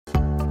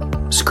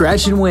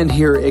Scratch and Win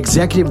here,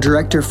 Executive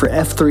Director for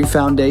F3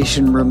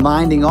 Foundation,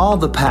 reminding all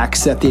the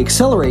PACs that the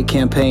Accelerate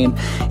campaign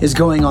is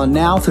going on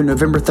now through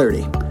November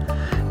 30.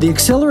 The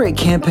Accelerate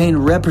campaign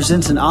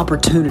represents an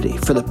opportunity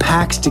for the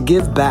PACs to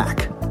give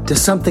back to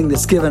something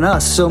that's given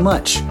us so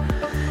much.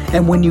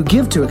 And when you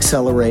give to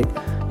Accelerate,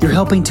 you're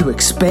helping to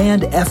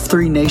expand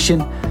F3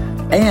 Nation,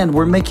 and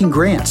we're making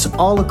grants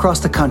all across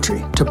the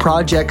country to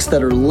projects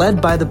that are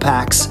led by the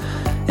PACs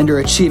and are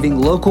achieving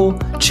local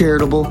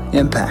charitable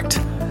impact.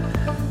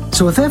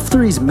 So if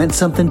F3's meant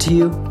something to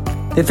you,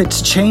 if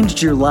it's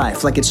changed your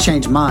life like it's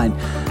changed mine,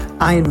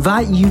 I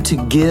invite you to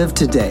give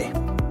today.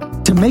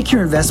 To make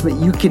your investment,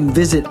 you can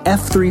visit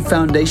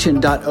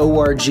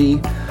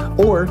f3foundation.org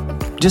or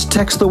just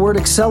text the word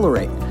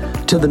Accelerate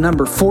to the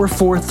number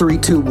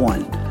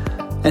 44321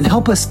 and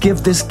help us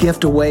give this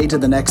gift away to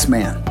the next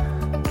man.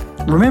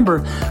 Remember,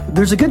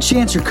 there's a good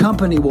chance your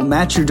company will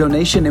match your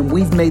donation, and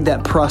we've made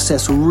that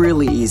process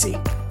really easy.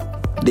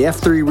 The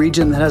F3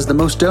 region that has the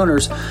most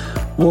donors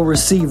will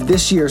receive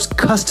this year's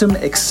custom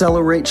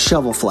Accelerate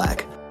shovel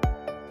flag.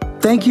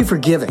 Thank you for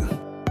giving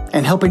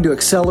and helping to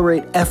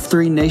accelerate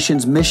F3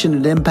 Nation's mission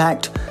and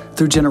impact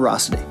through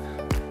generosity.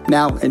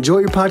 Now, enjoy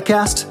your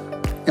podcast,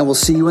 and we'll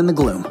see you in the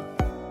gloom.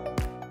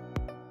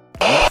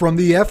 From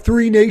the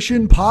F3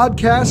 Nation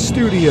podcast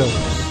studios.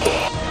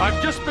 I've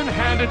just been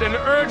handed an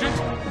urgent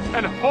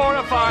and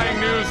horrifying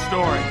news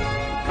story,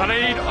 and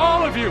I need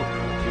all of you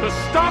to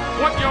stop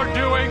what you're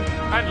doing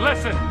and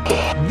listen.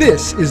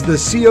 This is the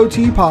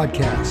COT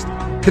podcast,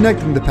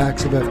 connecting the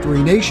PACs of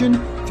F3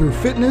 Nation through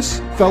fitness,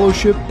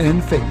 fellowship,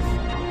 and faith.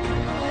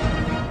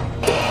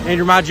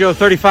 Andrew Maggio,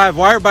 35,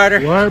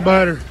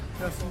 Wirebiter.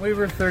 Justin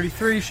Weaver,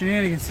 33,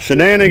 Shenanigans.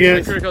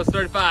 Shenanigans. Rico's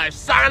 35,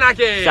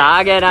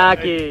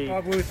 Saganaki.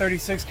 Bob Blue,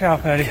 36, Cow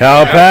Patty.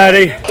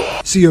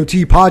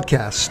 COT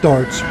podcast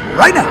starts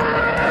right now.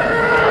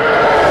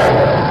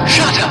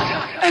 Shut up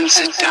and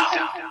sit down.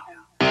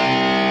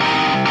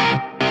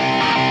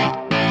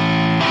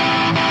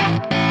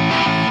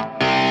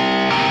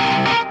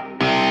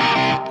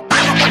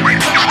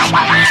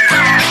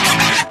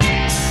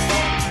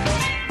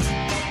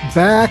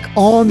 Back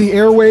on the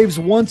airwaves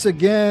once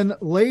again,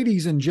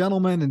 ladies and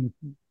gentlemen, and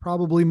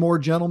probably more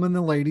gentlemen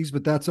than ladies,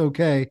 but that's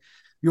okay.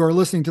 You are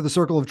listening to the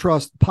Circle of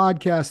Trust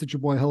podcast. It's your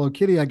boy, Hello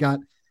Kitty. I got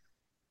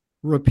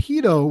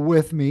Rapido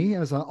with me,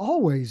 as I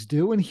always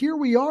do, and here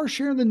we are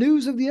sharing the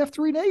news of the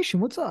F3 Nation.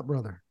 What's up,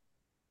 brother?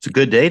 It's a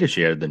good day to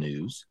share the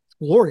news.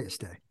 Glorious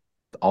day.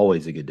 It's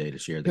always a good day to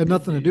share the news. Got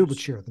nothing to do but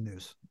share the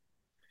news.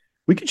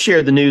 We could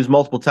share the news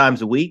multiple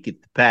times a week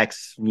if the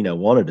PACs,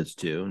 wanted us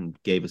to and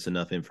gave us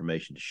enough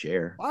information to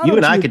share. You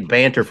and I could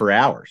banter for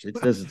hours.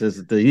 It's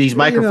these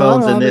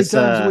microphones and this.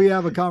 Times we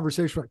have a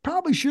conversation.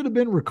 Probably should have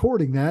been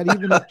recording that,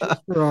 even if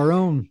just for our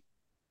own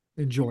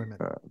enjoyment.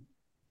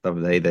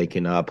 They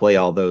can play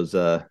all those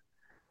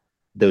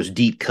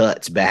deep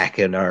cuts back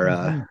in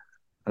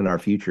our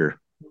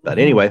future. But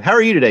anyway, how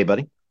are you today,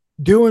 buddy?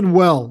 Doing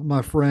well,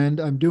 my friend.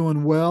 I'm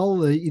doing well.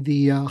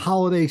 The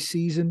holiday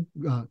season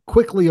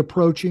quickly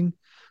approaching.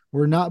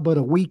 We're not but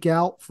a week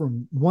out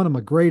from one of my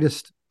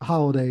greatest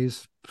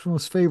holidays,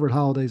 most favorite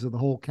holidays of the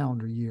whole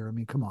calendar year. I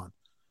mean, come on.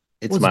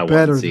 It's What's my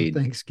better one seed.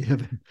 Than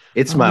Thanksgiving.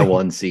 It's my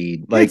one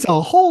seed. It's a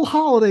whole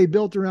holiday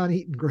built around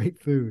eating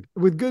great food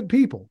with good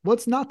people.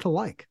 What's not to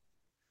like?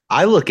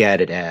 I look at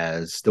it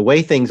as the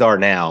way things are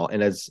now,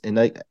 and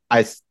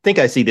I think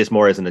I see this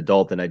more as an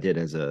adult than I did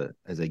as a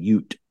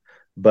ute.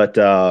 But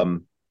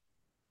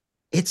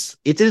it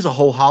is a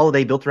whole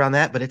holiday built around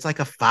that, but it's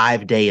like a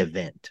 5-day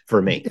event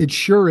for me. It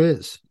sure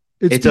is.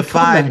 It's a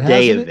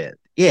 5-day event.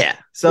 Yeah.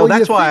 So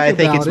that's why I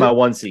think it's my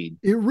one seed.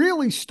 It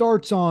really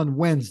starts on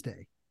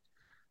Wednesday.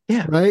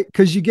 Yeah. Right.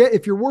 Because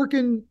if you're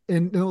working,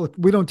 and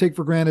we don't take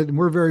for granted, and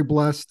we're very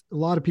blessed. A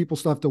lot of people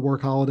still have to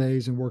work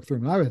holidays and work through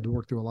them. I've had to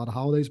work through a lot of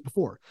holidays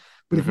before.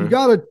 But if you've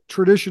got a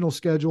traditional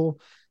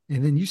schedule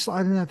and then you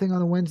slide in that thing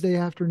on a Wednesday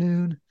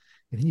afternoon,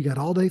 and then you got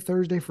all day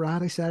Thursday,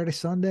 Friday, Saturday,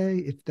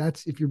 Sunday.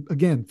 If you're,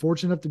 again,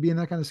 fortunate enough to be in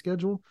that kind of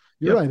schedule,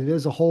 you're right. It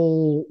is a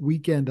whole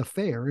weekend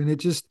affair. And it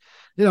just,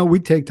 we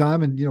take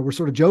time and, we're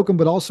sort of joking,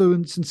 but also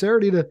in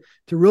sincerity to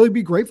really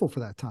be grateful for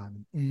that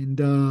time and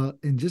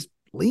just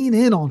lean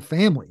in on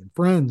family and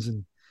friends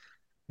and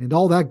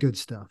all that good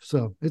stuff.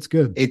 So it's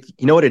good.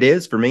 You know what it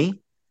is for me?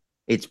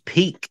 It's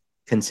peak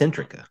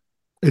Concentrica.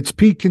 It's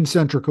peak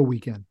Concentrica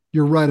weekend.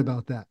 You're right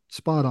about that.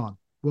 Spot on.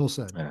 Well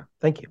said. Yeah.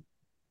 Thank you.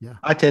 Yeah.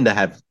 I tend to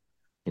have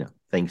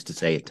things to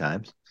say at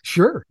times.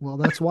 Sure. Well,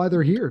 that's why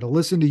they're here, to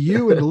listen to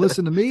you and to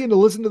listen to me and to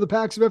listen to the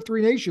PACs of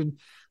F3 Nation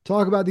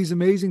talk about these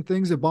amazing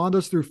things that bond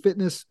us through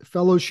fitness,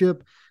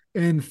 fellowship,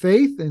 and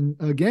faith. And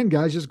again,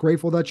 guys, just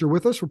grateful that you're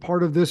with us. We're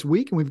part of this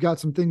week, and we've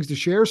got some things to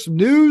share, some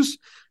news,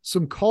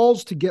 some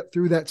calls to get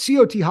through. That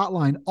COT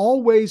hotline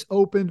always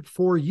open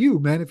for you,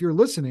 man. If you're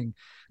listening,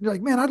 you're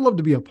like, man, I'd love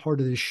to be a part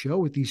of this show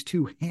with these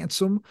two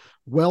handsome,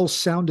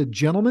 well-sounded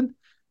gentlemen.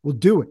 We'll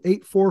do it.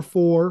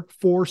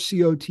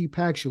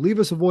 844-4COT-PACS. You leave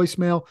us a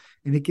voicemail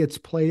and it gets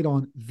played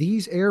on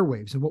these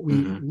airwaves. And what we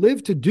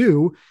live to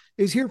do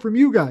is hear from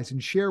you guys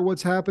and share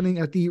what's happening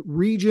at the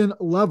region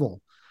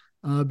level.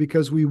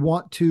 because we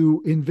want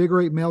to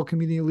invigorate male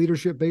community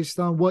leadership based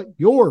on what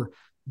you're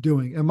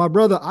doing. And my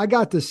brother, I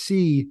got to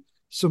see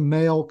some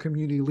male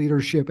community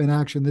leadership in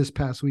action this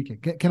past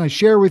weekend. Can I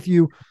share with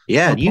you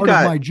Yeah, part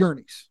of my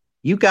journeys?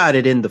 You got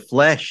it in the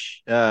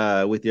flesh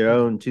with your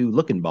own two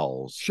looking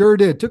balls. Sure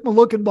did. Took my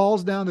looking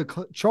balls down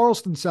to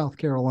Charleston, South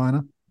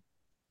Carolina,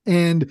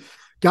 and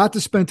got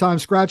to spend time.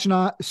 Scratch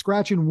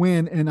and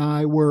Win and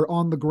I were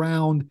on the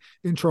ground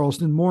in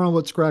Charleston. More on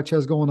what Scratch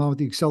has going on with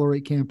the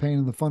Accelerate campaign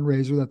and the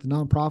fundraiser that the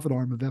nonprofit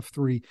arm of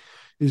F3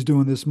 is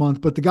doing this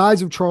month. But the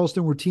guys of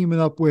Charleston were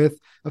teaming up with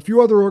a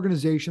few other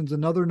organizations,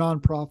 another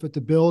nonprofit,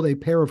 to build a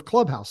pair of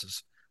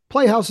clubhouses,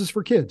 playhouses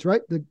for kids,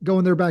 right? That go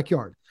in their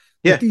backyard.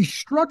 Yeah. But these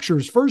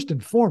structures, first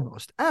and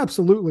foremost,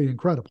 absolutely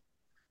incredible.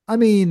 I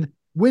mean,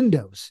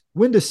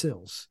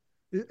 windowsills,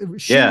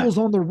 shingles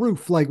on the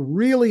roof, like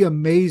really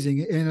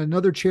amazing. And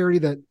another charity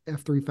that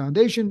F3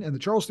 Foundation and the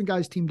Charleston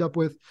guys teamed up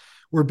with,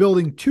 we're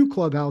building 2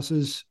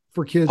 clubhouses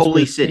for kids.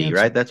 Holy City, cancer.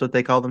 Right? That's what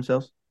they call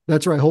themselves?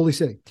 That's right, Holy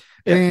City.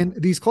 Yeah.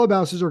 And these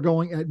clubhouses are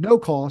going at no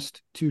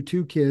cost to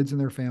 2 kids and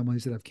their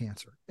families that have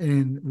cancer.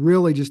 And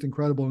really just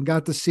incredible. And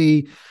got to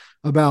see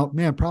about,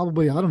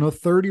 probably,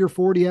 30 or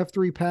 40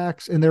 F3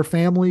 packs and their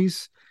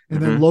families,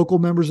 and then local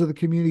members of the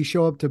community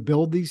show up to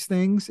build these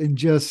things. And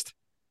just,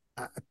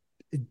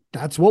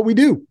 that's what we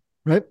do,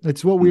 right?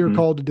 That's what we are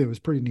called to do. It's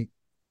pretty neat.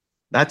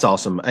 That's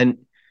awesome. And,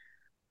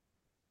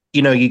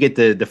 you get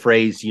the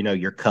phrase,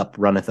 your cup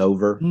runneth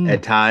over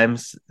at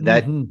times.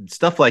 That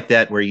stuff like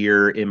that, where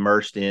you're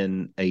immersed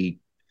in a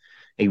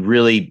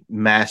really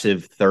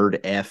massive third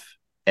F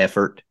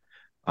effort,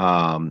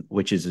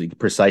 which is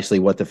precisely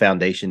what the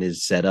foundation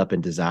is set up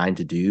and designed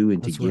to do,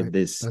 and to give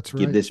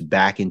this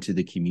back into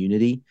the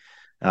community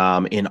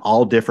in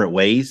all different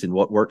ways. And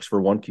what works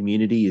for one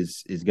community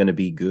is going to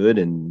be good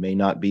and may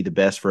not be the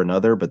best for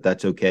another, but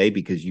that's okay,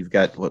 because you've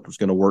got what was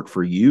going to work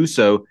for you.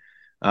 So,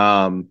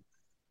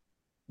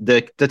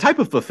 the type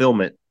of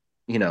fulfillment,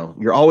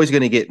 you're always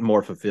going to get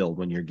more fulfilled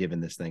when you're giving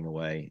this thing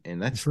away.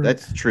 And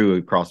that's true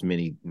across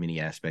many, many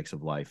aspects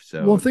of life.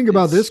 So, well, think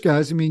about this,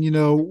 guys. I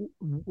mean,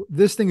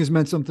 this thing has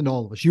meant something to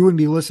all of us. You wouldn't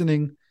be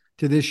listening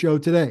to this show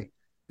today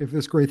if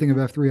this great thing of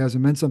F3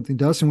 hasn't meant something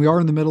to us. And we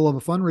are in the middle of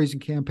a fundraising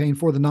campaign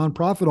for the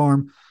nonprofit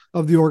arm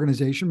of the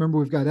organization. Remember,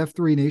 we've got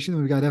F3 Nation,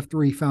 and we've got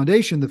F3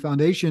 Foundation. The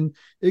foundation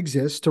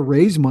exists to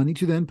raise money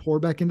to then pour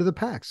back into the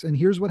PACs. And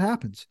here's what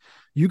happens.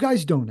 You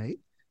guys donate.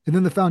 And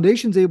then the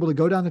foundation's able to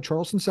go down to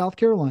Charleston, South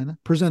Carolina,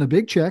 present a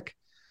big check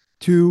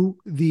to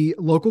the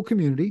local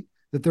community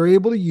that they're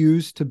able to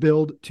use to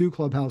build 2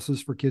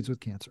 clubhouses for kids with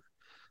cancer.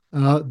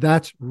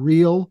 That's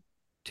real,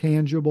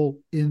 tangible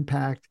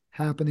impact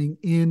happening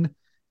in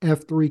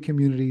F3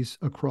 communities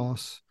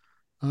across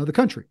the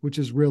country, which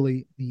is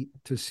really neat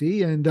to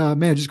see. And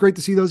just great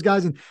to see those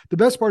guys. And the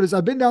best part is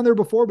I've been down there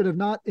before, but have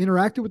not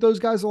interacted with those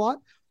guys a lot.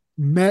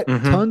 Met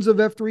tons of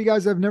F3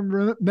 guys I've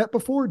never met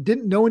before,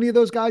 didn't know any of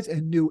those guys,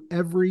 and knew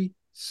every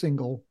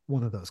single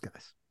one of those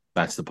guys.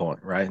 That's the point,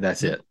 right?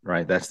 That's it,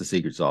 right? That's the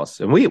secret sauce.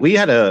 And we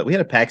had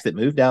a PAX that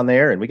moved down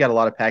there, and we got a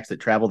lot of PAX that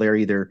travel there,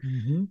 either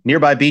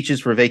nearby beaches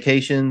for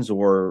vacations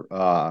or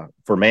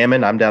for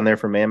Mammon. I'm down there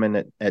for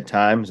Mammon at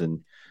times.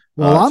 And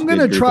I'm going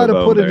to try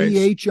to put an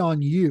EH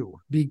on you,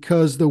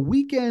 because the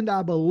weekend,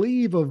 I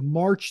believe, of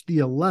March the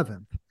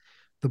 11th,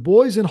 the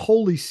boys in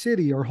Holy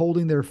City are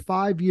holding their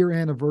 5-year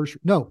anniversary.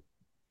 No,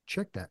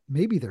 check that.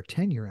 Maybe their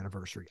 10-year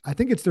anniversary. I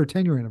think it's their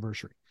 10-year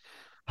anniversary.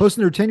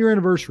 Hosting their 10-year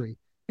anniversary.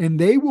 And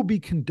they will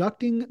be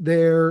conducting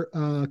their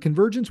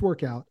convergence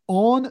workout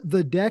on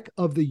the deck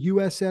of the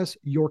USS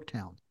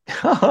Yorktown.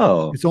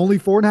 Oh. It's only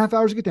 4.5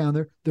 hours to get down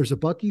there. There's a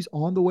Buc-ee's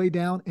on the way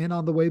down and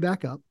on the way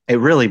back up. It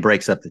really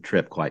breaks up the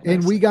trip quite nicely.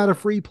 And we got a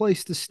free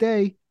place to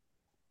stay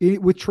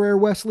with Traer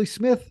Wesley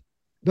Smith,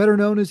 better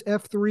known as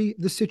F3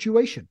 The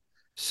Situation.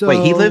 So,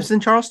 wait, he lives in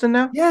Charleston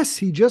now? Yes,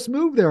 he just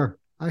moved there.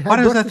 I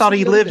thought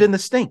he lived in the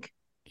stink.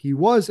 He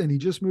was, and he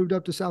just moved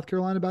up to South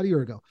Carolina about a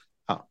year ago.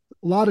 Oh.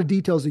 A lot of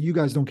details that you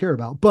guys don't care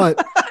about.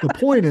 But the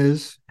point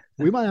is,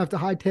 we might have to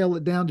hightail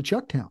it down to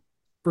Chucktown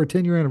for a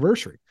 10-year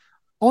anniversary.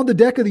 On the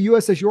deck of the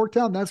USS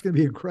Yorktown, that's going to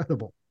be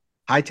incredible.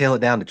 Hightail it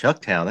down to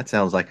Chucktown. That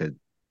sounds like a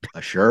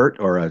shirt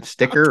or a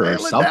sticker or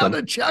something. Down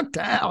to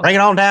Chucktown. Bring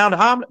it on down to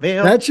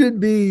Hometville. That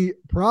should be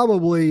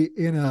probably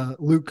in a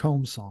Luke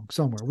Combs song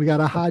somewhere. We got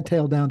a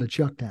hightail down to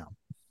Chucktown.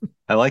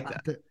 I like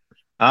that.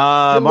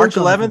 March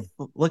 11th,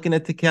 looking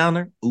at the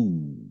calendar.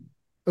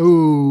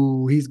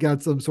 Ooh, he's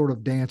got some sort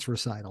of dance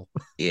recital.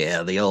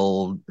 Yeah, the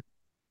old.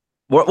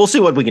 We'll see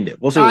what we can do.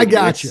 We'll see. I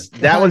got you.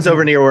 That one's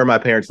over near where my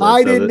parents live.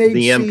 I didn't HC.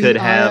 The M could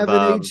have.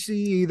 I haven't HC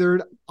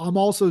either. I'm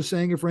also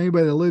saying, if for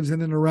anybody that lives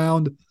in and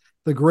around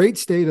the great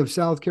state of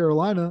South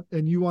Carolina,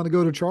 and you want to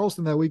go to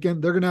Charleston that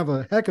weekend, they're going to have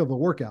a heck of a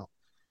workout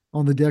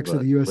on the decks of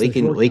the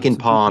USS. We can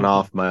pawn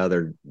off my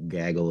other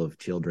gaggle of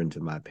children to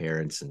my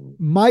parents, and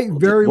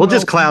we'll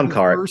just clown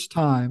car. First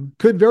time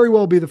could very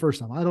well be the first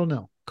time. I don't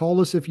know.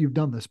 Call us if you've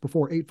done this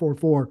before.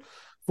 844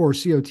 for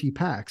COT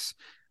PAX.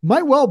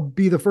 Might well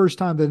be the first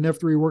time that an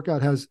F3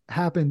 workout has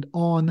happened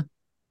on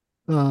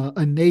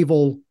a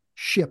naval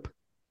ship,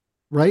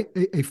 right?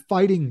 A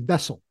fighting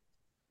vessel.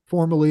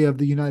 formerly of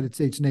the United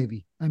States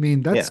Navy. I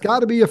mean, that's got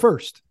to be a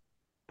first.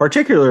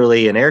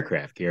 Particularly an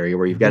aircraft carrier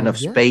where you've got enough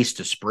space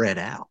to spread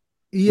out.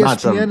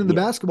 ESPN and the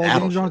basketball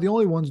games aren't the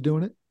only ones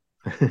doing it.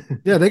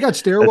 Yeah, they got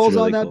stairwells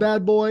on that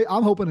bad boy.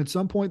 I'm hoping at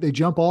some point they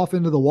jump off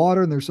into the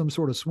water and there's some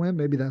sort of swim.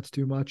 Maybe that's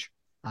too much.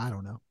 I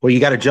don't know. Well, you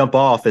got to jump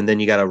off and then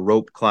you got to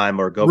rope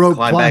climb or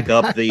climb back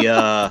up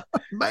the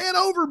man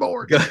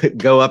overboard.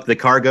 Go up the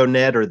cargo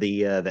net or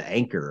the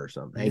anchor or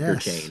something, anchor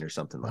chain or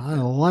something like that. I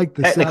don't like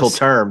the technical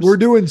terms. We're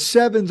doing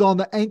sevens on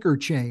the anchor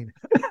chain.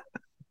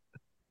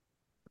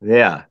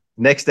 Yeah.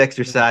 Next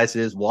exercise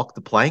is walk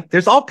the plank.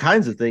 There's all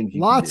kinds of things.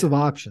 Lots of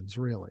options,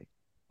 really.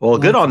 Well,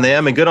 good on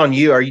them and good on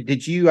you.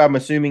 Did you, I'm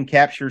assuming,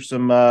 capture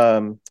some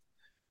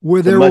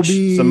where there will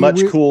be some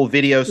cool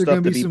video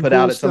stuff to be put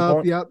out at some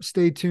point? Yep.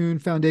 Stay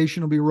tuned.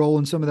 Foundation will be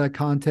rolling some of that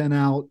content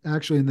out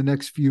actually in the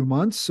next few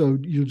months. So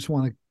you just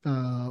want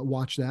to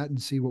watch that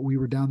and see what we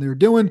were down there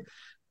doing.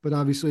 But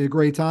obviously a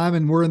great time.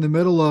 And we're in the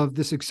middle of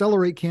this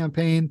Accelerate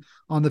campaign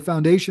on the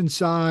foundation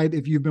side.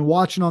 If you've been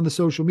watching on the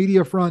social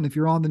media front, if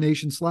you're on the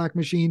Nation Slack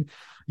machine,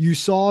 you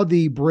saw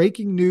the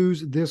breaking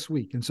news this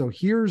week. And so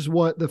here's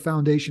what the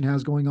foundation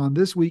has going on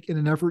this week in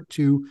an effort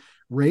to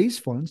raise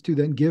funds to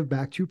then give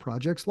back to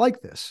projects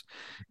like this.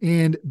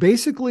 And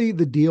basically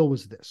the deal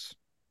was this.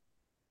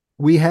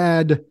 We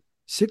had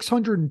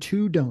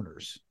 602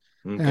 donors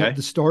at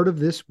the start of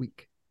this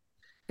week.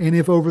 And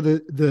if over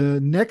the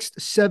next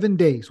 7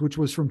 days, which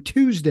was from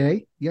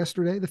Tuesday,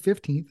 yesterday, the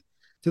 15th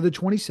to the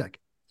 22nd,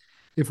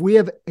 if we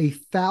have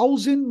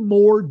 1,000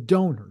 more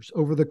donors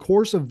over the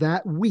course of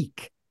that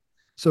week,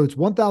 so it's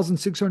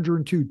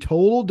 1,602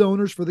 total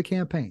donors for the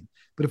campaign.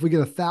 But if we get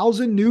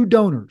 1,000 new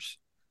donors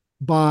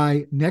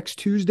by next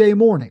Tuesday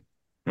morning,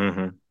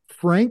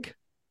 Frank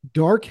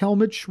Dark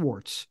Helmet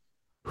Schwartz,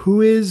 who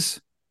is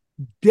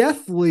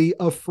deathly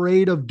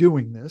afraid of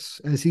doing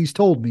this, as he's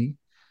told me,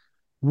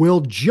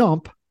 will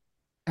jump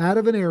out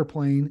of an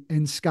airplane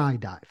and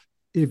skydive.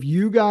 If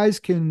you guys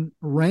can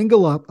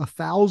wrangle up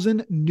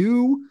 1,000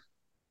 new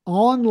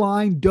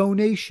online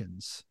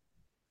donations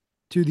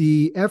to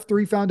the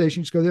F3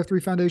 Foundation, just go to the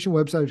F3 Foundation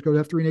website, just go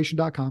to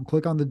f3nation.com,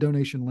 click on the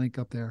donation link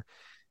up there.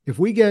 If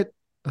we get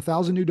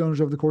 1,000 new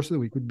donors over the course of the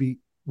week, would be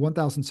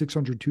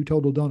 1,602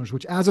 total donors,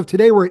 which as of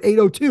today, we're at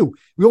 802.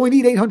 We only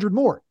need 800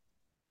 more.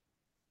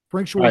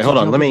 Frank Schwartz. All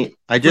right, hold on.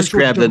 I just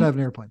grabbed an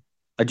airplane.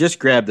 I just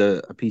grabbed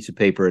a piece of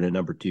paper and a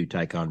number 2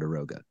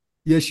 Ticonderoga.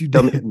 Yes, you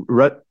did.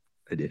 I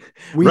did.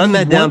 Run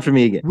that down for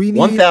me again. We need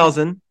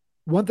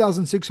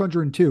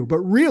 1,602. But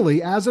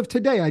really, as of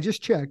today, I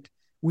just checked,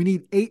 we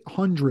need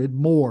 800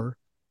 more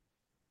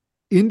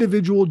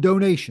individual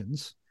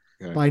donations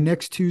by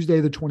next Tuesday,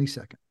 the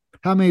 22nd.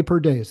 How many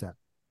per day is that?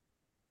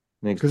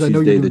 Next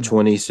Tuesday, the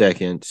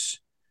 22nd.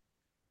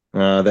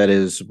 That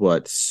is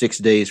what, 6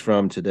 days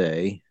from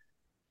today.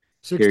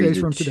 6 days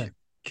from today.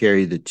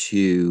 Carry the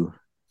 2.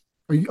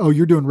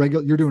 You're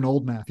doing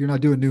old math. You're not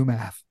doing new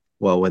math.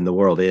 Well, when the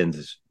world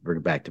ends, we're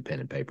back to pen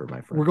and paper, my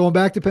friend. We're going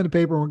back to pen and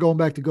paper, and we're going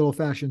back to good old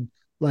fashioned,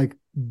 like,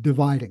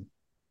 dividing.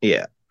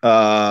 Yeah.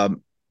 But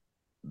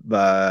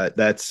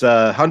that's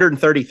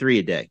 133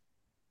 a day.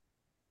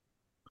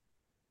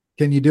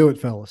 Can you do it,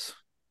 fellas?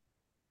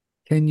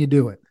 Can you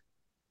do it?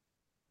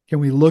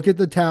 Can we look at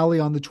the tally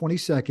on the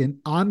 22nd?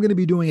 I'm going to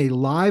be doing a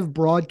live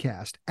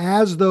broadcast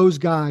as those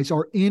guys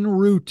are en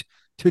route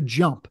to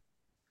jump.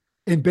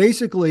 And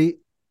basically,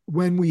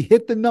 when we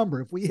hit the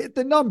number, if we hit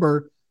the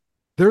number,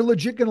 they're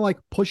legit going to like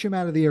push him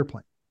out of the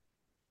airplane.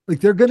 Like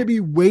they're going to be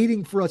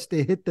waiting for us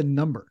to hit the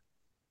number.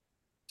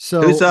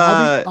 So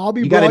I'll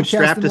be you got him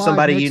strapped to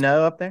somebody you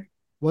know up there?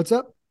 What's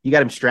up? You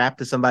got him strapped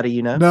to somebody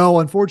you know? No,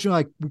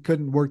 unfortunately, we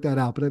couldn't work that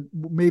out, but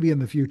maybe in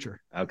the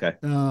future. Okay.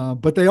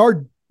 But they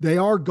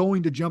are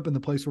going to jump in the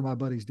place where my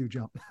buddies do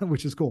jump,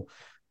 which is cool.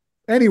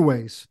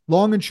 Anyways,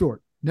 long and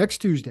short, next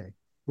Tuesday,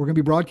 we're going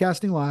to be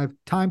broadcasting live.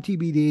 Time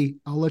TBD.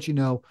 I'll let you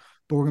know.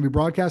 But we're going to be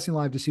broadcasting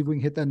live to see if we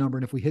can hit that number.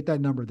 And if we hit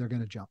that number, they're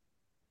going to jump.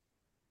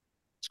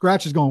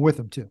 Scratch is going with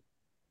him too.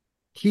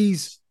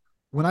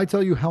 When I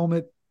tell you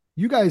helmet,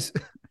 you guys,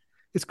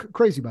 it's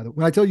crazy by the way.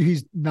 When I tell you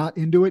he's not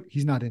into it,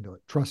 he's not into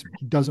it. Trust me.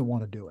 He doesn't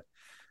want to do it.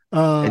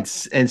 And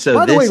so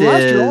by the way,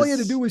 last year, all he had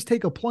to do was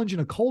take a plunge in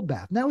a cold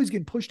bath. Now he's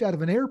getting pushed out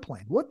of an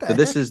airplane. What the heck?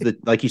 This is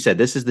like you said,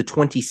 this is the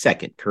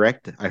 22nd,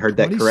 correct? I heard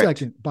that correct.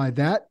 22nd. By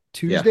that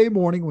Tuesday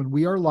morning, when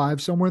we are live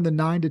somewhere in the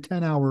 9 to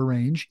 10 hour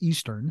range,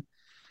 Eastern,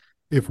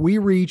 if we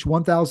reach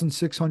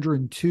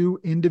 1,602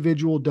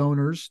 individual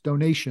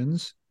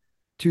donations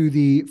to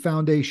the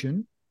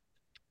foundation,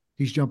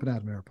 he's jumping out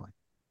of an airplane.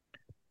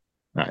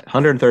 All right.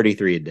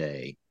 133 a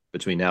day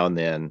between now and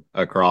then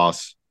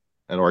across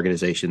an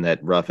organization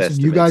that rough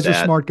estimates. You guys are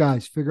smart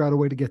guys. Figure out a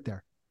way to get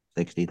there.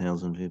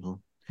 60,000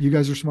 people. You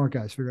guys are smart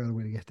guys. Figure out a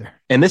way to get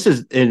there. And this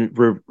is, and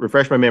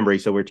refresh my memory,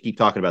 so we're to keep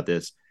talking about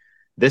this.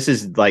 This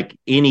is like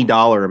any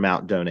dollar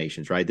amount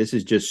donations, right? This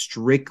is just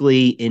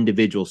strictly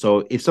individual.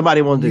 So if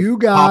somebody wanted to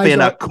pop in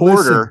a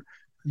quarter.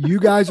 Listen, you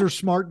guys are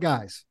smart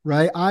guys,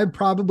 right? I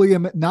probably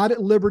am not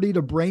at liberty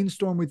to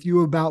brainstorm with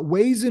you about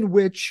ways in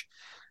which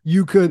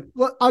You could,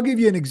 I'll give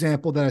you an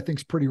example that I think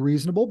is pretty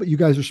reasonable, but you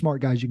guys are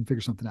smart guys. You can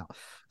figure something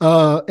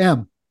out.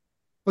 M,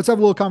 let's have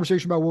a little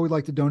conversation about what we'd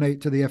like to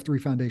donate to the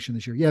F3 Foundation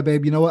this year. Yeah,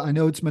 babe, you know what? I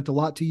know it's meant a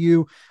lot to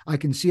you. I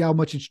can see how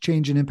much it's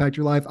changed and impact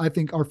your life. I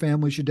think our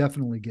family should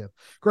definitely give.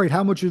 Great.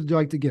 How much would you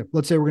like to give?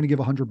 Let's say we're going to give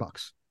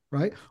 $100,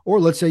 right?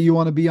 Or let's say you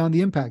want to be on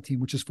the impact team,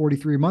 which is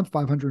 $43 a month,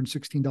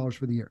 $516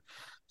 for the year.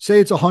 Say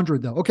it's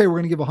 100 though. Okay, we're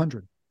going to give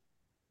 100.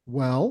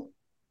 Well,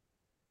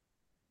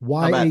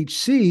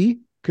 YHC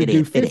could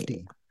do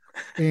 50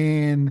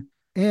 and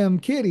M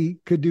Kitty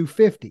could do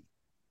 50.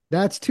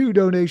 That's 2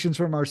 donations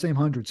from our same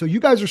 100. So you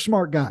guys are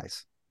smart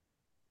guys.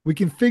 We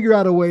can figure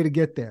out a way to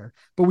get there,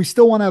 but we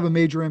still want to have a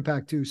major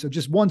impact too. So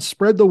just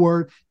spread the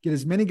word, get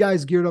as many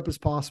guys geared up as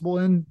possible,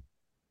 and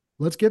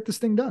let's get this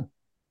thing done.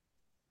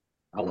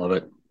 I love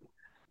it.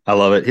 I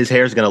love it. His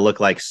hair's going to look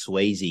like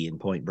Swayze in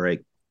Point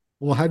Break.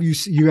 Well,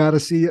 you got to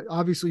see it.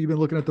 Obviously, you've been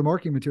looking at the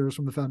marketing materials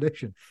from the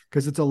foundation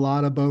because it's a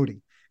lot of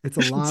Bodie. It's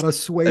a lot of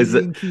Swayze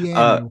and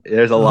Keanu.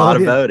 There's a lot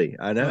of Bodie.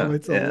 I know. Oh,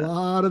 it's a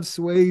lot of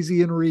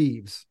Swayze and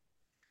Reeves.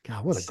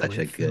 God, what a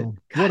great film.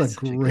 What a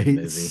great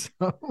movie. So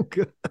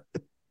good.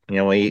 You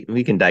know,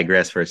 we can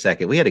digress for a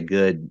second. We had a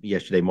good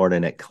yesterday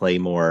morning at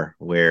Claymore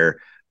where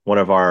one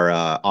of our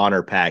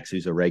honor packs,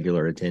 who's a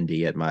regular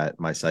attendee at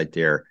my site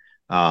there,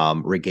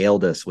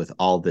 regaled us with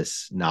all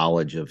this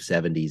knowledge of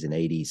 70s and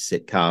 80s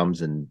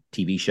sitcoms and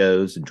TV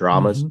shows and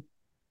dramas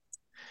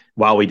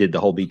while we did the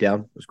whole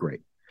beatdown. It was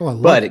great. Oh,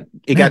 but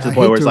it got to the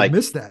point where it's like,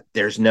 that.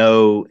 there's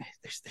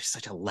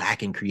such a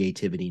lack in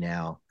creativity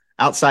now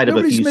outside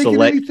Nobody's of a few making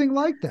select anything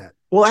like that.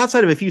 Well,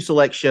 outside of a few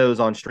select shows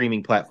on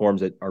streaming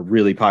platforms that are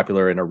really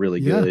popular and are really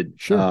good.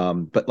 Sure.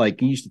 But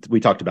like we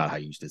talked about how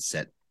you used to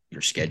set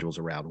your schedules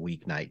around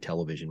weeknight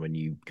television when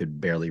you could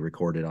barely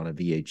record it on a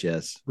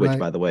VHS, which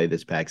by the way,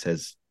 this PAX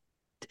has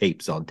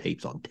tapes on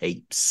tapes on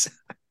tapes.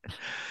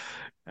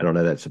 I don't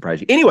know that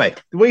surprised you. Anyway,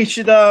 we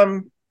should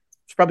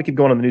probably keep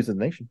going on the news of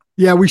the nation.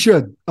 Yeah, we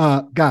should.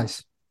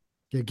 Guys,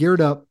 get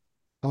geared up,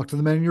 talk to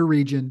the men in your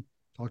region,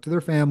 talk to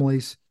their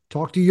families,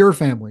 talk to your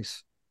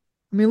families.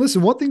 I mean,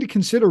 listen, one thing to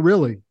consider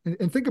really,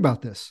 and think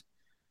about this,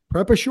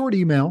 prep a short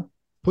email,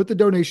 put the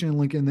donation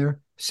link in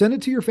there, send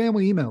it to your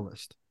family email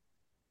list.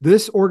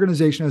 This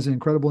organization has an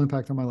incredible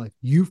impact on my life.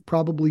 You've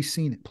probably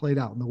seen it played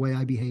out in the way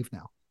I behave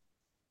now,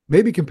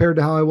 maybe compared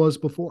to how I was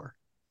before.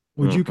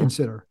 Would you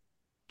consider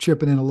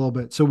chipping in a little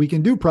bit so we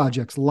can do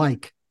projects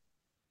like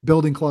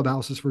building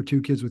clubhouses for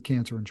 2 kids with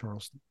cancer in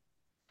Charleston,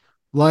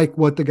 like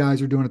what the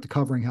guys are doing at the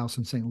Covering House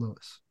in St.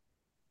 Louis,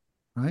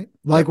 right?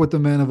 Like what the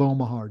men of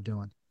Omaha are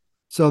doing.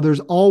 So there's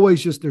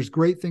always there's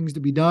great things to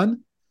be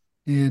done.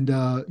 And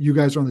you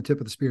guys are on the tip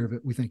of the spear of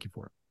it. We thank you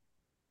for it.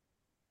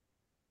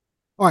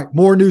 All right.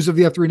 More news of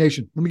the F3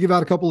 Nation. Let me give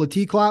out a couple of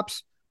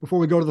T-claps before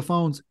we go to the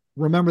phones.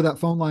 Remember that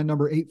phone line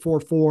number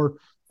 844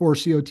 for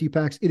COT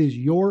packs. It is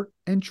your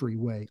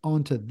entryway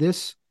onto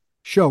this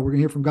show. We're going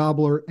to hear from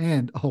Gobbler.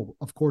 And,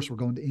 of course, we're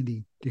going to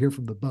Indy to hear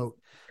from the boat,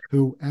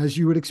 who, as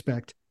you would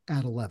expect,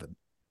 at 11.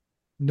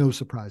 No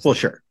surprise. Well,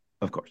 sure.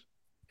 Of course.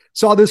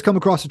 Saw this come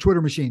across the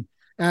Twitter machine.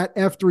 At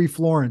F3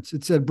 Florence,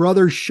 it said,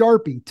 Brother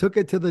Sharpie took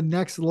it to the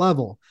next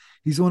level.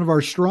 He's one of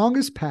our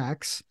strongest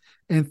packs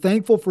and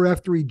thankful for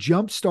F3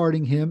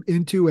 jump-starting him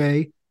into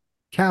a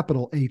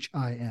capital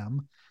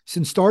HIM.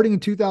 Since starting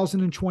in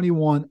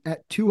 2021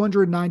 at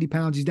 290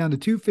 pounds, he's down to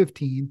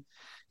 215.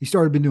 He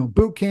been doing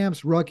boot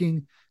camps,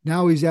 rucking.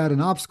 Now he's at an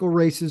obstacle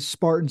races,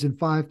 Spartans, and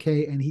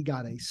 5K, and he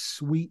got a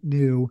sweet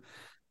new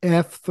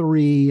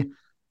F3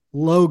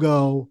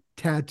 logo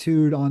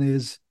tattooed on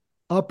his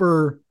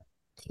upper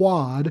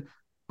quad,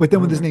 but then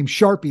with his name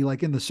Sharpie,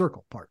 like in the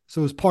circle part.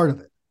 So it was part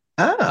of it.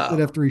 At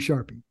F3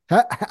 Sharpie.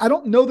 I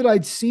don't know that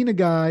I'd seen a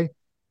guy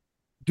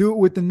do it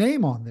with the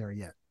name on there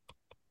yet.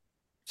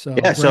 So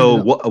yeah.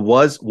 So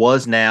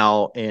was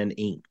now and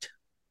inked.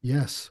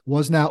 Yes.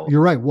 Was now.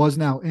 You're right. Was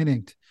now and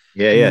inked.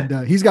 Yeah.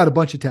 And he's got a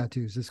bunch of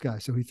tattoos, this guy.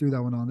 So he threw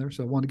that one on there.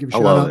 So I want to give a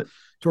shout out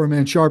to our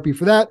man Sharpie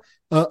for that.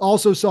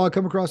 Also saw it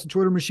come across the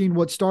Twitter machine.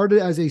 What started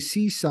as a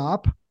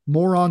CSOP,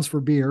 Morons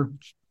for Beer.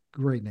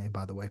 Great name,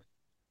 by the way.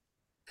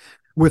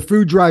 With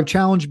Food Drive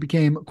Challenge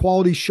became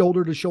quality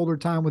shoulder-to-shoulder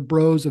time with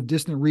bros of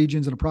distant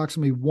regions and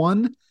approximately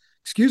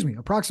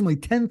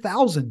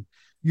 10,000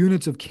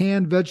 units of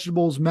canned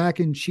vegetables, mac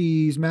and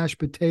cheese, mashed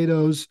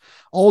potatoes,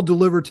 all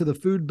delivered to the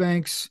food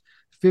banks.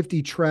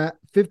 50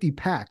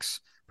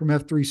 packs from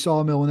F3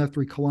 Sawmill and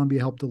F3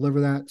 Columbia helped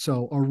deliver that.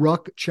 So a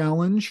ruck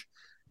challenge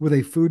with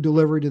a food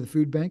delivery to the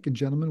food bank. And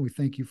gentlemen, we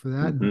thank you for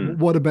that. Mm-hmm.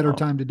 What a better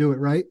time to do it,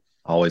 right?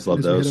 Always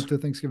love those. Head up to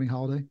Thanksgiving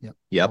holiday.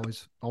 Yep.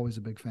 Always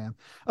a big fan.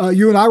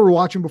 You and I were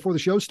watching before the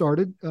show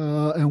started,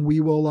 and we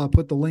will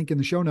put the link in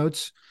the show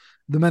notes.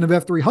 The Men of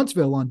F3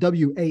 Huntsville on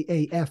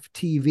WAAF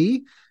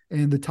TV.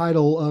 And the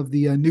title of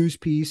the news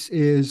piece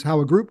is How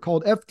a Group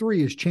Called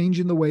F3 is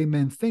Changing the Way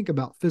Men Think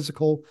About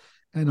Physical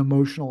and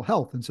Emotional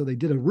Health. And so they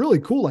did a really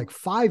cool,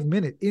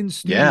 5-minute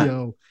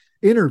in-studio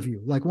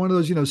interview, like one of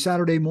those,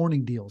 Saturday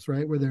morning deals,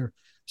 right? Where they're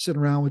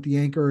sitting around with the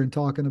anchor and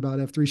talking about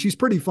F3. She's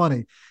pretty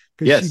funny.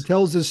 Because she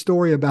tells this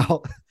story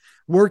about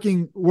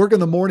working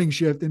the morning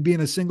shift and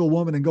being a single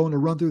woman and going to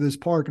run through this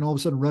park and all of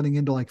a sudden running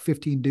into like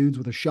 15 dudes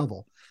with a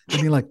shovel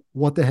and being like,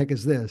 what the heck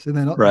is this? And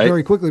then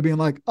very quickly being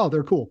like, oh,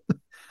 they're cool.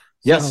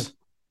 Yes.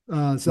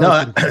 That's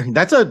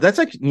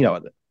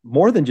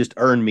more than just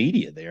earned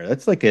media there.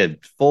 That's like a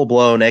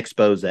full-blown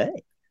expose.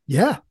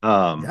 Yeah.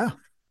 And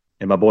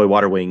my boy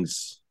Water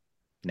Wings,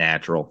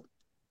 natural.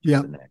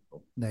 Yeah.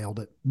 Nailed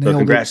it. So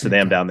congrats to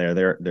them down there.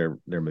 They're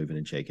moving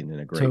and shaking in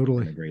a great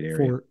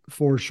area.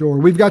 For sure.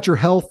 We've got your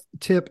health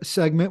tip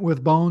segment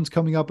with Bones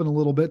coming up in a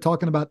little bit,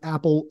 talking about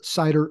apple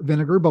cider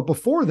vinegar. But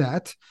before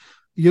that,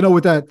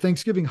 with that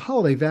Thanksgiving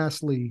holiday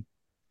fastly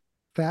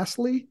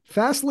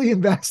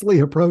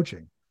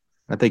approaching.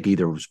 I think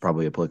either was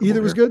probably applicable.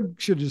 Either was good.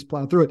 Should have just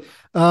plowed through it.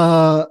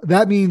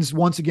 That means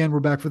once again, we're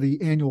back for the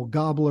annual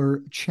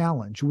Gobbler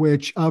Challenge,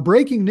 which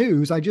breaking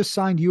news, I just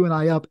signed you and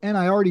I up and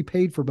I already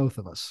paid for both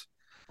of us.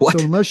 What?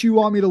 So unless you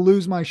want me to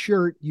lose my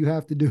shirt, you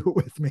have to do it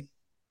with me.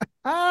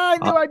 I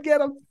knew I'd get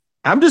them.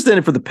 I'm just in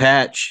it for the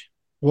patch.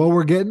 Well,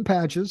 we're getting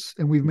patches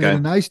and we've made a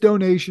nice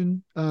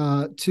donation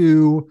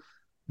to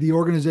the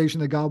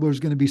organization that Gobbler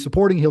is going to be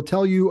supporting. He'll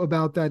tell you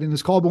about that in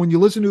his call. But when you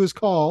listen to his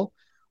call,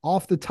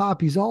 off the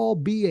top, he's all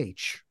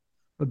BH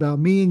about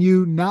me and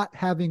you not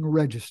having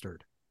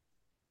registered.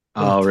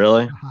 Oh,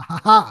 really?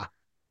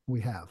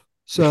 We have.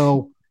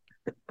 So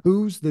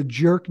who's the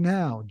jerk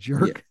now?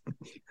 Jerk.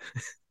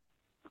 Yeah.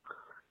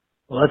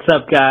 What's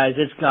up, guys?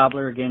 It's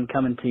Gobbler again,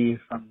 coming to you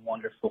from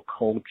wonderful,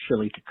 cold,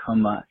 chilly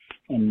Tacoma.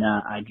 And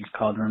I just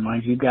called to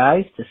remind you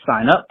guys to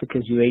sign up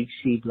because you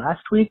HC'd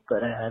last week,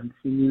 but I haven't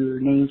seen your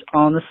names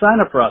on the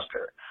sign-up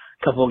roster.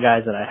 A couple of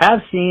guys that I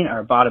have seen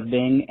are Bada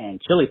Bing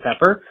and Chili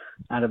Pepper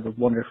out of the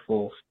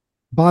wonderful.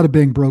 Bada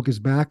Bing broke his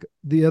back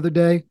the other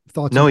day.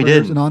 No, he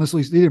didn't. And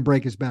honestly, he didn't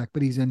break his back,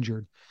 but he's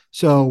injured.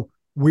 So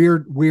we're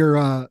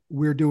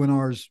doing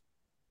ours.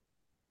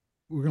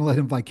 We're going to let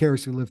him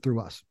vicariously live through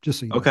us, just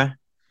so you know. Okay.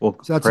 Well,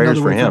 so that's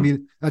another way for me.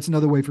 That's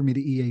another way for me to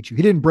EH you.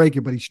 He didn't break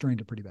it, but he strained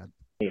it pretty bad.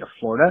 State of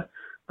Florida.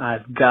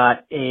 I've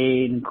got an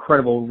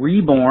incredible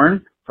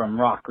Reborn from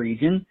Rock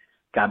Region.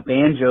 Got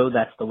Banjo.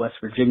 That's the West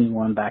Virginia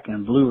one back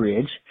in Blue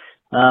Ridge.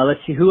 Let's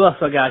see who else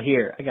I got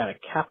here. I got a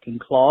Captain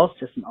Claus,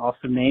 just an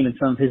awesome name, and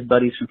some of his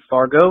buddies from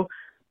Fargo.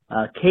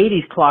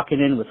 Katie's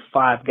clocking in with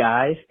 5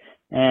 guys,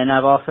 and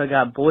I've also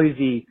got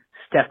Boise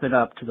stepping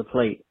up to the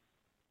plate.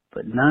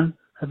 But none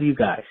of you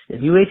guys.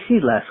 And you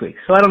HC'd last week,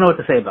 so I don't know what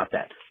to say about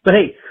that. But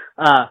hey,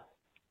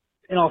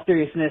 in all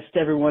seriousness to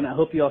everyone, I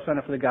hope you all sign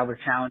up for the Gobbler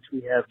Challenge.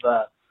 We have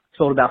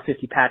sold about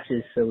 50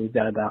 patches, so we've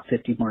got about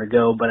 50 more to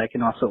go, but I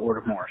can also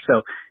order more.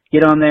 So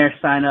get on there,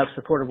 sign up,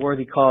 support a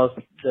worthy cause,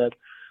 the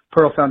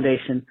Pearl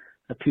Foundation,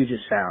 the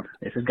Puget Sound.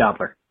 This is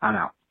Gobbler. I'm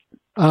out.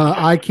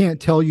 I can't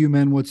tell you,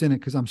 man, what's in it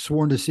because I'm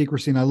sworn to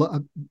secrecy,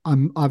 and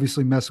I'm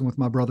obviously messing with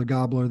my brother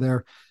Gobbler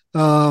there.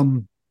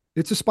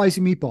 It's a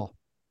spicy meatball.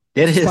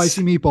 It is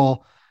spicy meatball,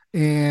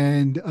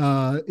 and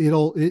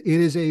it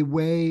is a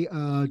way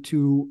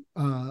to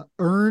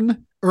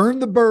earn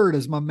the bird,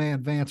 as my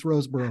man Vance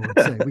Roseborough would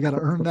say. We got to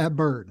earn that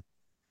bird.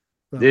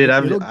 So dude.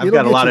 I've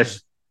got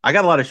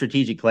a lot of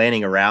strategic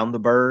planning around the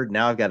bird.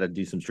 Now I've got to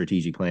do some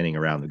strategic planning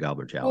around the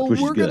Gobbler Challenge.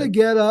 Well, we're going to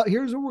get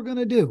here's what we're going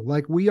to do.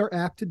 Like we are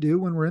apt to do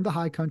when we're in the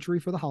high country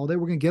for the holiday.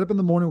 We're going to get up in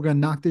the morning. We're going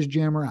to knock this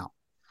jammer out.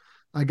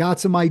 I got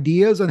some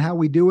ideas on how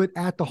we do it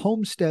at the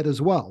homestead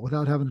as well,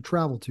 without having to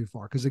travel too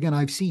far. Because again,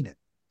 I've seen it.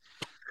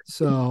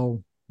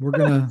 So we're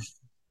gonna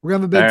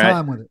have a big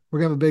time with it. We're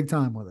gonna have a big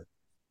time with it.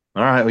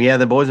 All right. Well, yeah,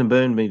 the boys in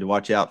Boone need to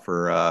watch out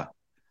for.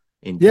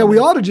 Yeah, we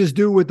ought to just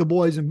do with the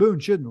boys in Boone,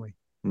 shouldn't we?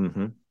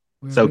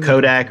 Mm-hmm. So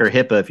Kodak or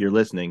HIPAA, if you're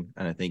listening,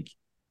 and I think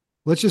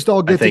let's just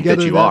all get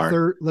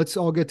together. Let's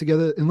all get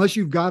together. Unless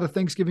you've got a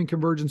Thanksgiving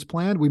convergence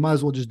planned, we might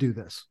as well just do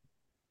this.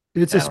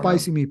 It's a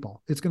spicy meatball.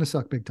 It's gonna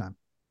suck big time.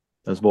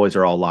 Those boys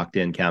are all locked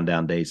in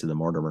countdown days to the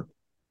Mortimer.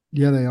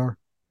 Yeah, they are.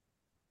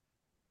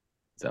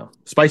 So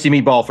spicy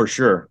meatball for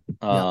sure.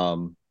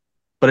 But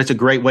it's a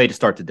great way to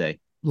start the day.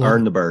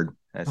 Earn the bird.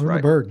 That's right.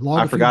 The bird.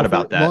 I forgot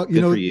about that.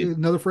 Good for you.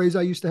 Another phrase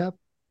I used to have.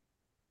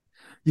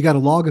 You got to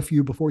log a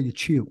few before you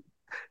chew.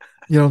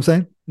 You know what I'm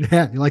saying?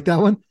 Yeah. You like that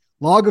one?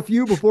 Log a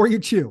few before you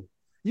chew.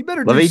 You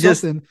better do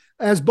something.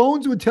 As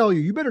Bones would tell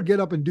you, you better get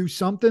up and do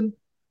something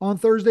on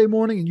Thursday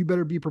morning, and you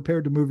better be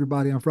prepared to move your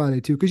body on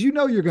Friday too, because you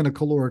know you're going to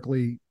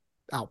calorically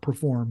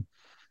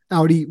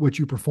out-eat what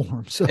you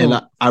perform. So,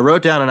 and I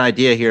wrote down an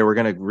idea here. We're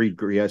going to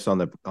regress on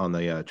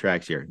the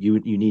tracks here. You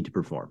need to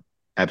perform.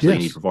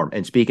 Absolutely need to perform.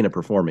 And speaking of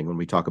performing, when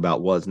we talk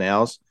about was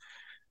nows,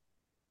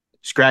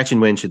 Scratch and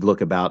Win should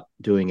look about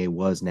doing a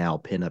was now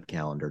pinup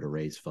calendar to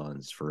raise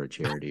funds for a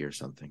charity or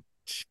something.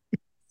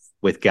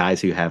 With guys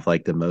who have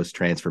like the most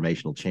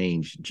transformational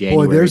change.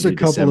 January. Boy, there's a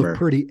couple December. Of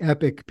pretty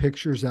epic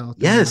pictures out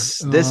there. Yes,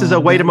 this is a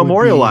way to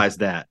memorialize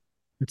that.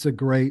 It's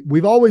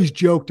we've always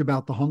joked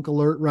about the hunk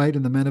alert, right?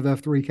 In the Men of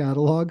F3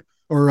 catalog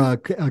or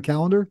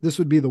calendar. This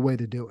would be the way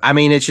to do it. I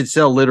mean, it should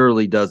sell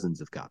literally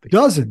dozens of copies.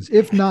 Dozens,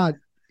 if not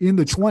in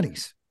the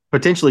 20s.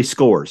 Potentially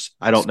scores.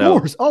 I don't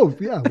know. Oh,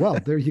 yeah. Well,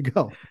 there you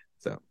go.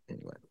 So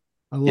anyway.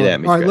 I love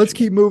it. All right, let's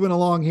keep moving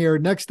along here.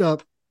 Next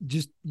up,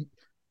 just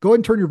Go ahead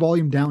and turn your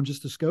volume down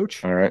just a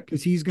scotch. All right.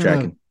 Because he's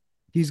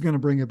gonna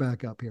bring it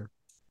back up here.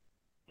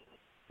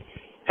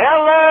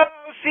 Hello,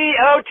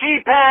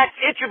 COT Packs.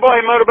 It's your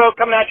boy Motorboat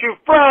coming at you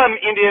from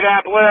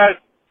Indianapolis.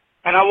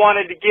 And I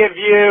wanted to give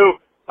you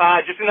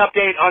just an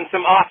update on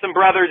some awesome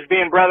brothers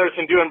being brothers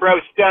and doing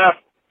bro stuff.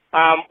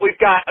 We've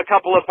got a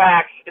couple of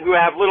packs who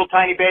have little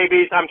tiny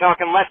babies. I'm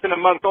talking less than a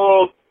month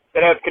old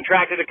that have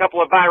contracted a couple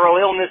of viral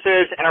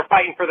illnesses and are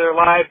fighting for their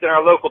lives in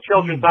our local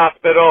children's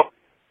hospital.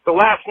 So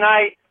last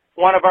night,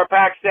 one of our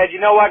packs said, you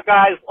know what,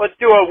 guys, let's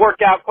do a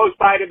workout close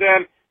by to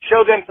them,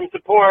 show them some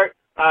support,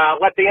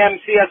 let the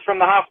MC us from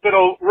the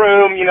hospital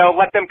room,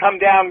 let them come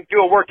down,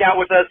 do a workout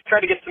with us, try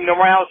to get some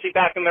normalcy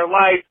back in their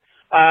life.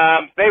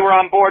 They were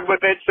on board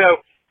with it. So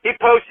he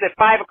posted at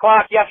 5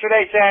 o'clock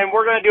yesterday saying,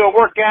 we're going to do a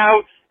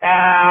workout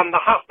on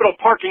the hospital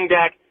parking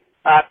deck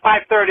at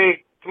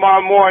 5:30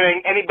 tomorrow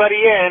morning.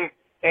 Anybody in?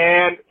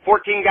 And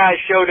 14 guys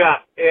showed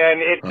up.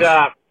 And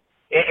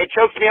it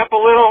chokes me up a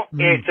little.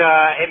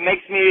 It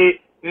makes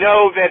me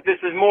know that this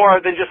is more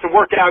than just a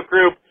workout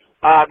group.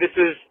 This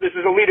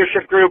is a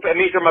leadership group, and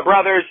these are my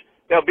brothers.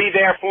 They'll be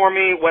there for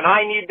me when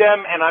I need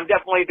them, and I'm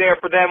definitely there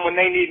for them when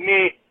they need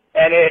me.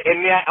 And it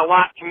meant a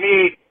lot to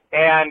me.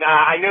 And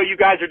I know you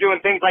guys are doing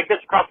things like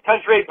this across the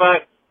country,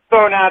 but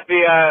throwing out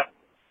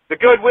the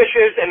good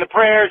wishes and the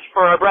prayers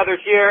for our brothers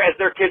here as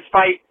their kids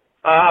fight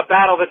a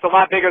battle that's a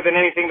lot bigger than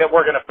anything that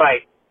we're going to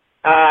fight.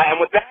 And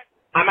with that,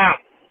 I'm out.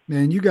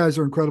 Man, you guys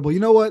are incredible. You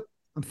know what?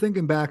 I'm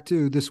thinking back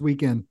to this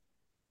weekend,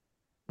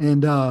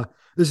 and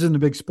this isn't a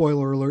big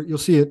spoiler alert. You'll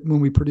see it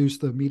when we produce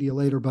the media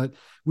later, but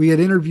we had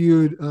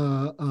interviewed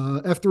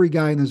a F3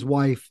 guy and his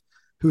wife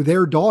who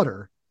their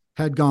daughter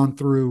had gone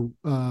through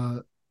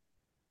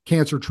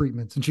cancer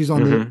treatments, and she's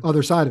on the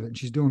other side of it, and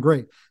she's doing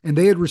great. And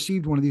they had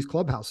received one of these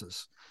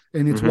clubhouses,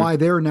 and it's why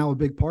they're now a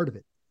big part of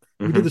it.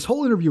 We did this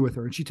whole interview with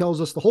her, and she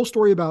tells us the whole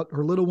story about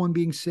her little one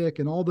being sick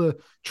and all the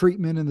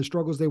treatment and the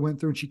struggles they went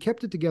through. And she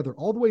kept it together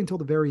all the way until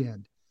the very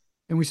end.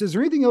 And we said, is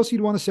there anything else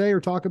you'd want to say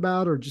or talk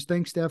about, or just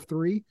thanks to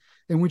F3?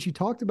 And when she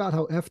talked about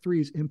how F3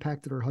 has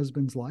impacted her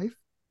husband's life,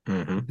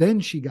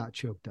 then she got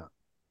choked up.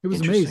 It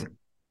was amazing.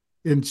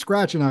 And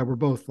Scratch and I were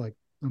both like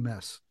a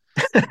mess.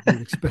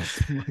 You'd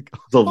expect. Like,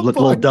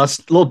 little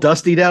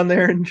dusty down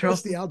there in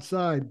Charleston. Dusty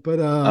outside. But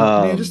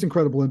man, just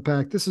incredible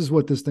impact. This is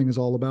what this thing is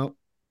all about.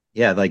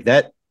 Yeah, like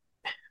that.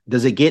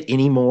 Does it get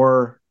any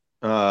more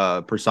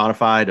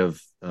personified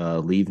of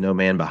leave no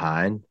man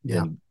behind?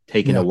 Yeah.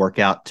 Taking a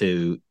workout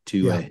to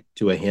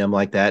a him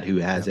like that who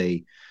has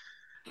a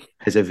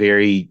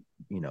very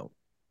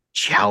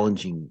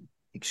challenging,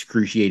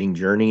 excruciating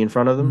journey in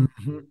front of them.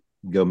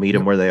 Go meet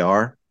them where they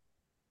are.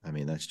 I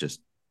mean, that's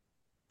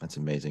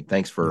amazing.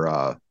 Thanks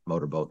for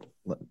Motorboat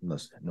letting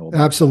us know about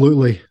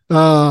absolutely.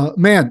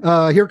 Man,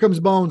 here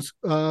comes Bones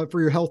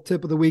for your health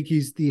tip of the week.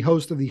 He's the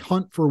host of the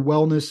Hunt for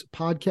Wellness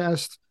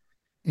podcast.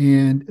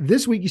 And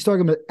this week he's talking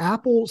about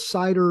apple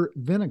cider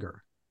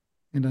vinegar.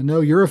 And I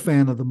know you're a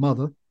fan of the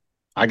mother.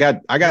 I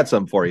got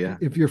some for you.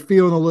 If you're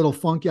feeling a little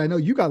funky, I know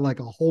you got like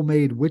a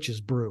homemade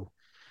witch's brew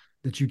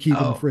that you keep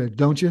in the fridge,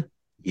 don't you?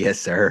 Yes,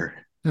 sir.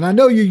 And I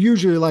know you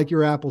usually like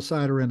your apple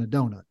cider in a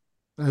donut,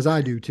 as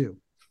I do too.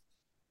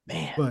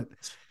 Man, but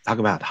talk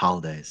about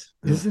holidays.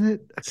 Isn't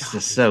it? It's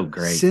just so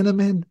great.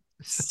 Cinnamon.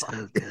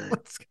 So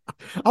good.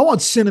 I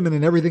want cinnamon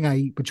in everything I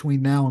eat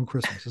between now and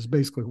Christmas is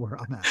basically where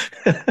I'm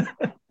at.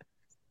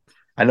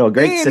 I know a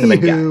great cinnamon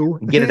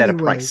guy. Get it at a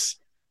price.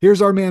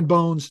 Here's our man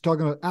Bones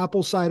talking about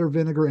apple cider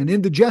vinegar and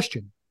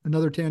indigestion,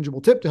 another tangible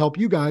tip to help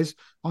you guys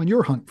on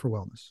your hunt for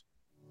wellness.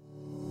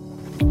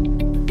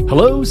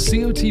 Hello,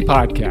 COT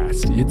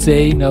Podcast. It's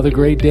another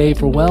great day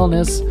for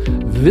wellness.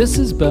 This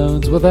is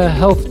Bones with a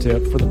health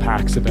tip for the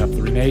Packs of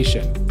F3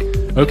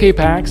 Nation. Okay,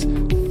 Packs,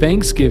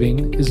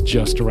 Thanksgiving is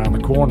just around the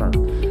corner.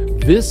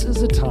 This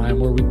is a time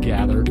where we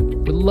gather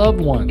with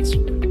loved ones,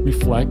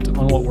 reflect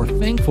on what we're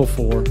thankful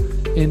for,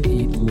 and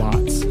eat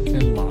lots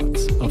and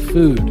lots of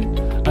food.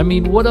 I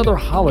mean, what other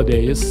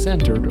holiday is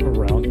centered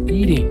around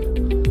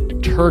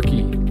eating?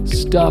 Turkey,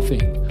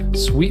 stuffing,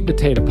 sweet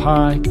potato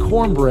pie,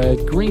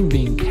 cornbread, green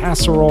bean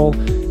casserole,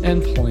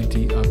 and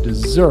plenty of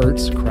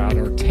desserts crowd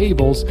our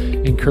tables,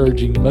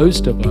 encouraging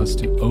most of us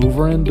to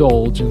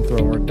overindulge and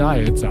throw our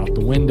diets out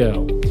the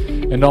window.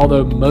 And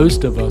although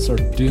most of us are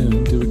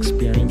doomed to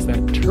experience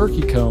that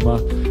turkey coma,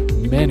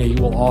 many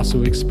will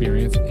also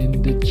experience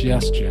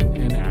indigestion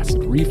and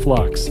acid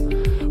reflux.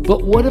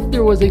 But what if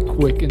there was a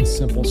quick and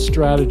simple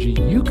strategy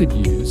you could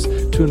use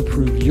to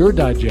improve your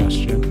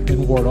digestion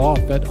and ward off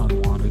that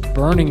unwanted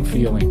burning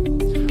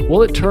feeling?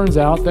 Well, it turns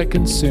out that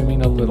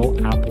consuming a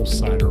little apple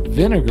cider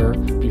vinegar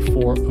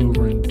before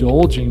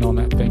overindulging on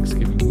that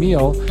Thanksgiving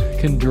meal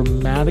can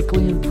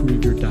dramatically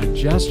improve your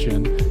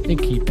digestion and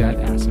keep that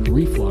acid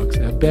reflux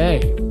at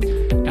bay.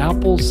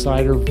 Apple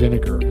cider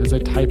vinegar is a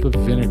type of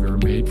vinegar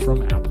made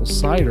from apple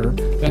cider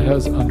that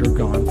has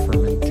undergone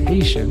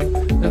fermentation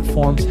that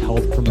forms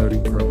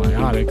health-promoting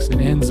probiotics and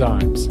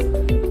enzymes.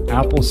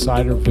 Apple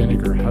cider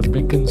vinegar has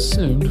been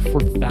consumed for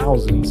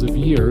thousands of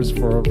years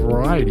for a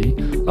variety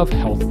of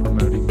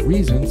health-promoting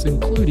reasons,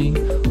 including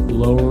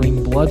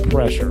lowering blood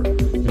pressure,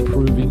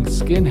 improving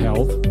skin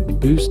health,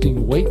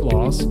 boosting weight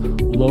loss,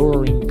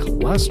 lowering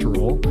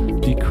cholesterol,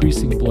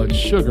 decreasing blood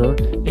sugar,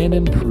 and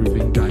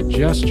improving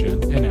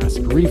digestion and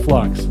acid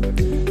reflux.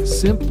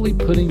 Simply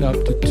putting up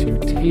to 2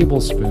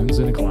 tablespoons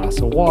in a glass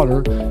of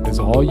water is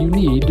all you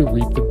need to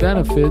reap the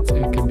benefits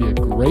and can be a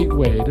great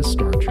way to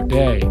start your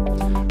day.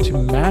 To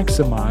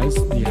maximize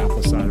the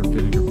apple cider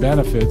vinegar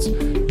benefits,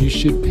 you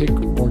should pick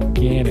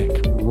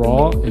organic,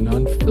 raw, and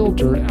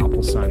unfiltered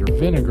apple cider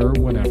vinegar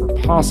whenever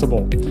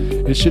possible.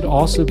 It should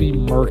also be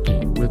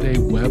murky with a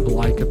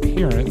web-like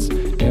appearance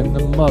and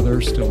the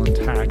mother still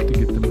intact to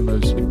get the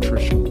most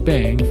nutritional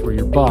bang for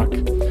your buck.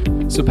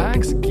 So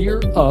PAX,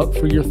 gear up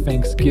for your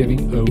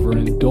Thanksgiving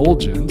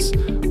overindulgence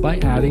by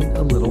adding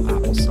a little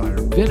apple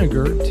cider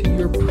vinegar to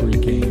your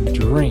pregame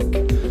drink.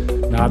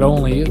 Not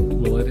only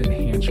will it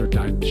enhance your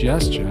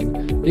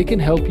digestion, it can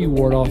help you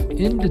ward off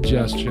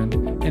indigestion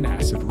and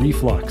acid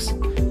reflux.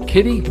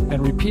 Kitty and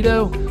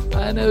Rapido,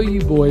 I know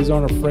you boys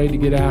aren't afraid to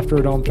get after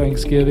it on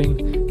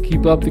Thanksgiving.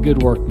 Keep up the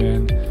good work,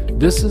 men.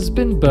 This has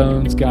been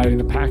Bones guiding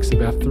the PAX of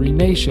F3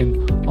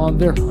 Nation on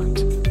their hunt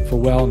for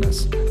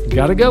wellness.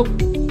 Gotta go.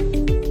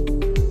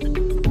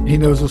 He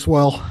knows us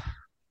well.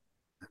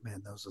 That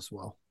man knows us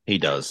well. He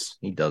does.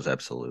 He does,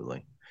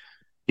 absolutely.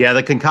 Yeah,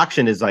 the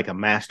concoction is like a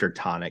master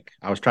tonic.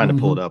 I was trying to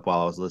pull it up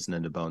while I was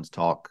listening to Bones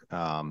talk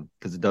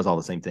because it does all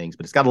the same things,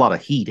 but it's got a lot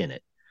of heat in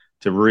it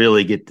to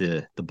really get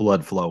the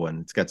blood flowing.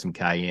 It's got some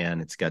cayenne.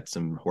 It's got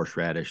some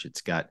horseradish.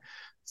 It's got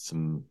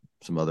some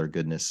other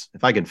goodness.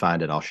 If I can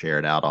find it, I'll share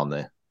it out on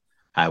the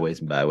highways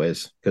and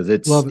byways because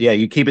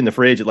you keep it in the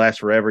fridge. It lasts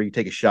forever. You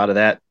take a shot of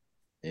that,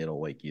 it'll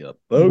wake you up.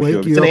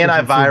 It's an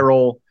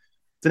antiviral.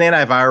 It's an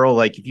antiviral.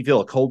 Like if you feel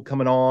a cold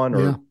coming on,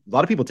 or a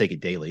lot of people take it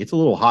daily. It's a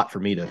little hot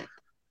for me to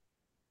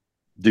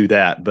do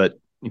that, but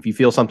if you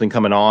feel something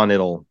coming on,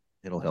 it'll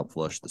help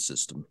flush the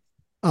system.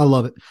 I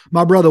love it.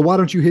 My brother, why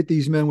don't you hit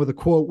these men with a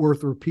quote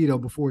worth a repeato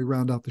before we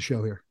round out the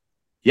show here?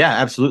 Yeah,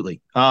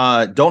 absolutely.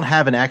 Don't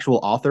have an actual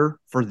author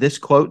for this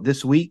quote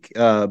this week,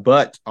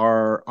 but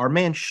our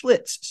man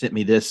Schlitz sent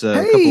me this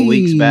a couple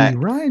weeks back.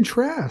 Ryan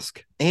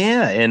Trask.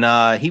 Yeah, and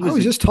I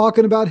was just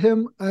talking about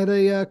him at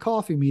a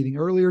coffee meeting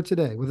earlier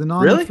today with a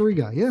non-F3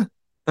 guy. Yeah.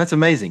 That's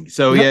amazing.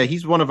 So, yeah,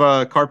 he's one of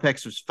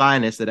Carpex's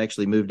finest that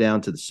actually moved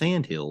down to the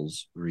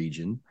Sandhills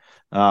region,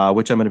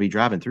 which I'm going to be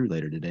driving through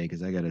later today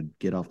because I got to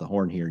get off the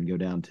horn here and go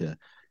down to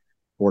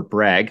Fort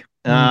Bragg,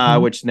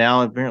 which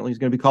now apparently is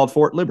going to be called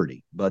Fort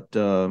Liberty, but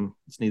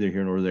it's neither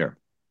here nor there.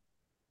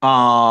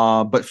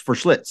 But for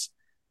Schlitz,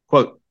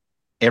 quote,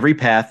 "Every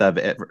path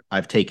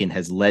I've taken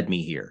has led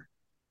me here.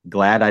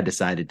 Glad I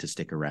decided to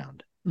stick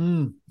around."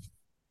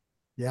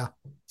 Yeah.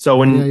 So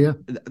when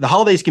the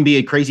holidays can be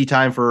a crazy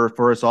time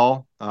for us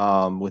all,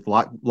 with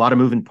a lot of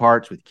moving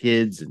parts with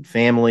kids and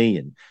family,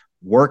 and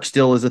work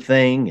still is a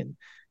thing. And,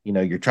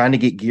 you're trying to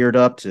get geared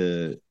up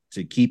to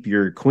keep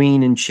your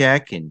queen in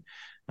check. And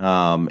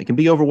it can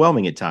be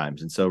overwhelming at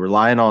times. And so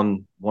relying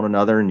on one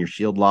another and your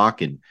shield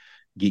lock and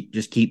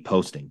just keep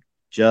posting,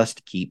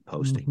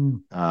 everything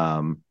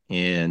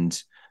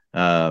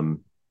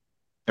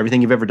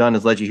you've ever done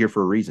has led you here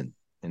for a reason.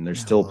 And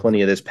there's still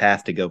plenty of this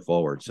path to go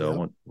forward. So I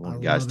want you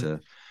guys to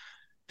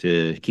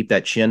keep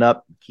that chin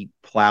up, keep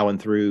plowing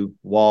through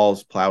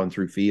walls, plowing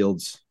through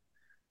fields.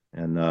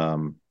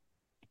 And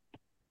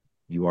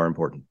you are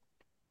important.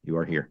 You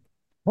are here.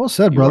 Well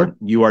said, brother.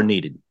 You are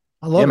needed.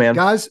 I love it,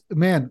 guys.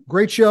 Man,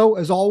 great show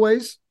as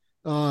always.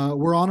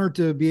 We're honored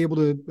to be able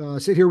to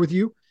sit here with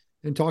you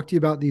and talk to you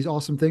about these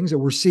awesome things that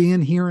we're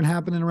seeing, hearing,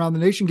 happening around the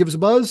nation. Give us a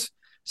buzz.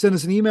 Send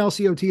us an email,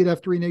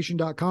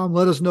 COT@f3nation.com.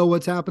 Let us know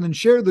what's happening.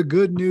 Share the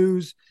good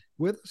news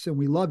with us, and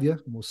we love you,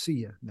 and we'll see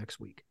you next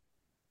week.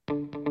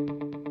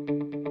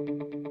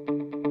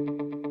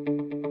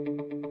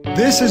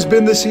 This has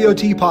been the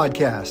COT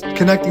Podcast,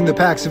 connecting the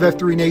PAX of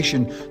F3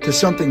 Nation to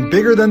something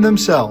bigger than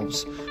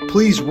themselves.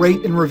 Please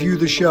rate and review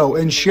the show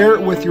and share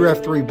it with your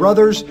F3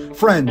 brothers,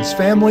 friends,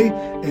 family,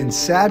 and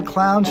sad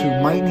clowns who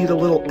might need a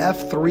little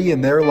F3 in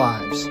their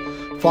lives.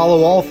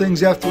 Follow all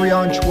things F3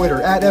 on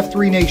Twitter at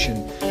F3 Nation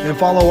and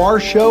follow our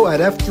show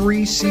at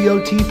F3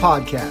 COT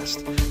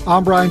Podcast.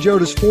 I'm Brian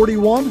Jodas,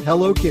 41.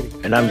 Hello, Kitty.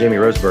 And I'm Jamie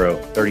Roseborough,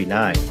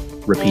 39.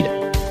 Repeat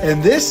it.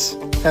 And this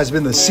has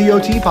been the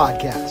COT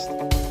Podcast.